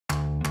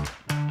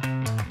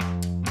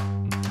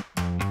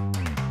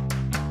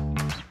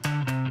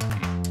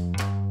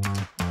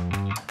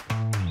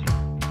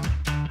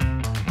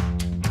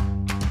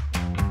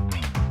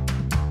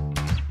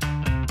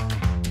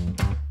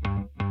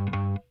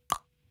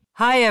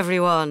Hi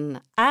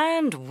everyone,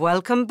 and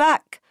welcome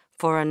back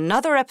for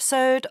another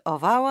episode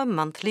of our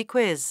monthly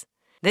quiz.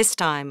 This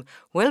time,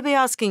 we'll be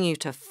asking you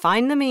to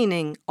find the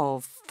meaning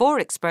of 4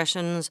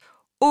 expressions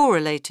all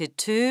related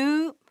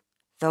to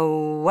the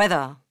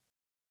weather.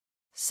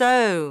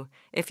 So,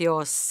 if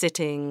you're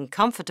sitting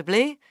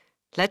comfortably,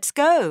 let's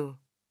go.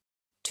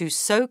 To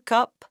soak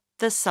up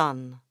the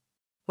sun.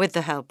 With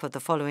the help of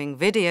the following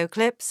video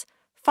clips,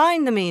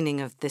 find the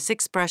meaning of this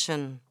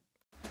expression.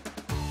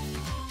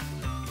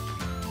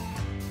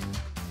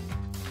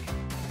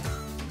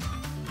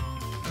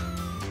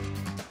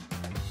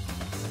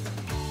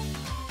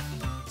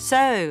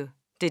 So,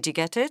 did you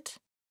get it?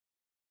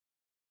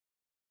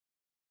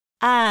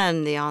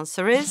 And the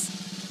answer is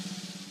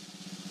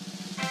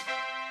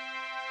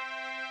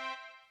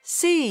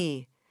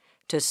C.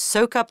 To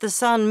soak up the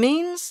sun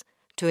means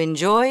to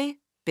enjoy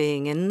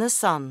being in the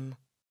sun.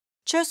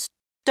 Just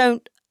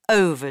don't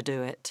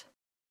overdo it.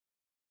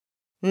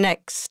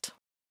 Next,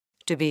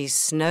 to be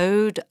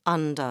snowed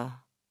under.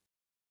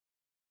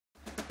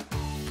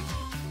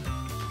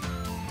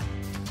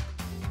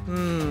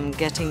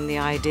 Getting the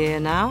idea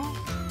now?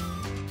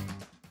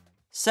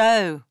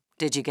 So,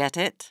 did you get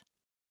it?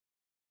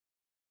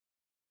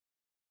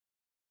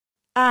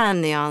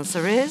 And the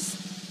answer is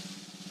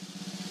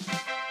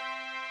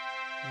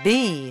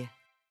B.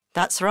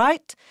 That's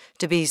right.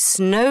 To be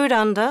snowed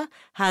under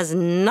has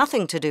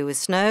nothing to do with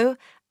snow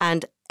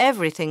and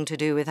everything to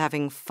do with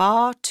having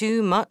far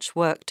too much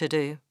work to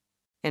do.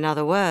 In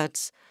other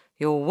words,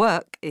 your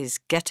work is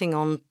getting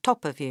on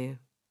top of you.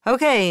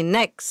 Okay,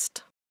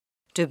 next.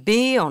 To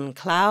be on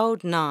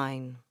cloud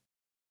 9.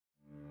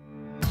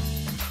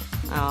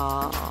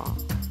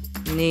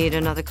 Need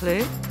another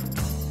clue?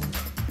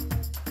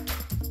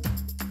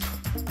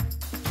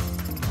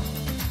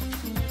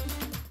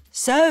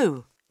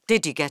 So,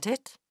 did you get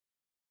it?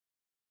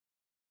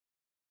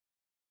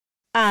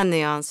 And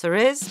the answer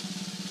is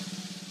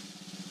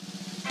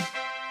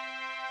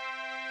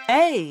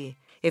A.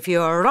 If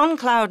you are on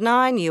cloud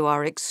 9, you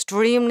are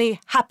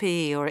extremely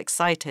happy or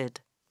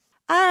excited.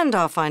 And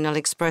our final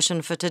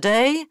expression for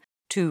today,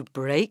 to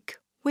break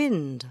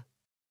wind.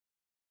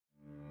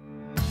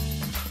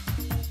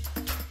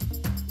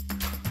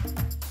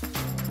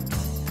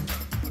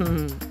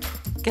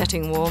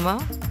 Getting warmer?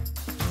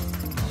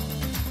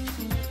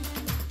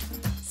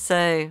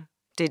 So,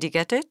 did you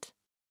get it?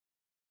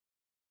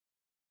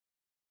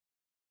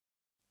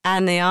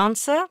 And the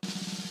answer?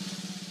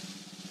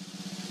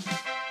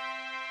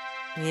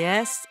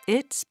 Yes,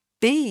 it's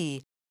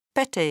B,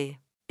 péter.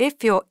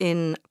 If you're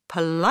in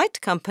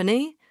polite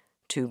company,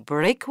 to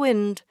break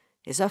wind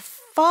is a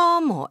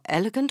far more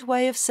elegant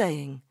way of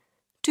saying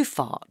to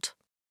fart.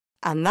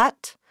 And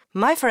that,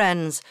 my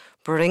friends,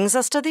 brings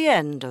us to the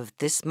end of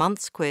this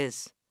month's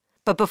quiz.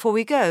 But before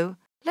we go,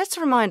 let's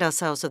remind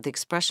ourselves of the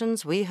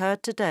expressions we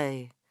heard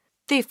today.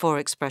 The 4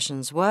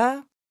 expressions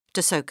were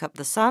to soak up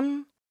the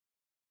sun,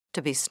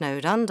 to be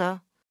snowed under,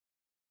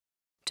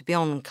 to be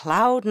on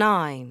cloud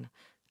 9,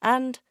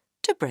 and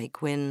to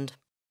break wind.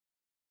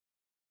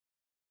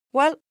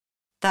 Well,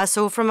 that's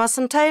all from us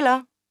and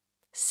Taylor.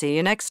 See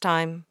you next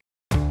time.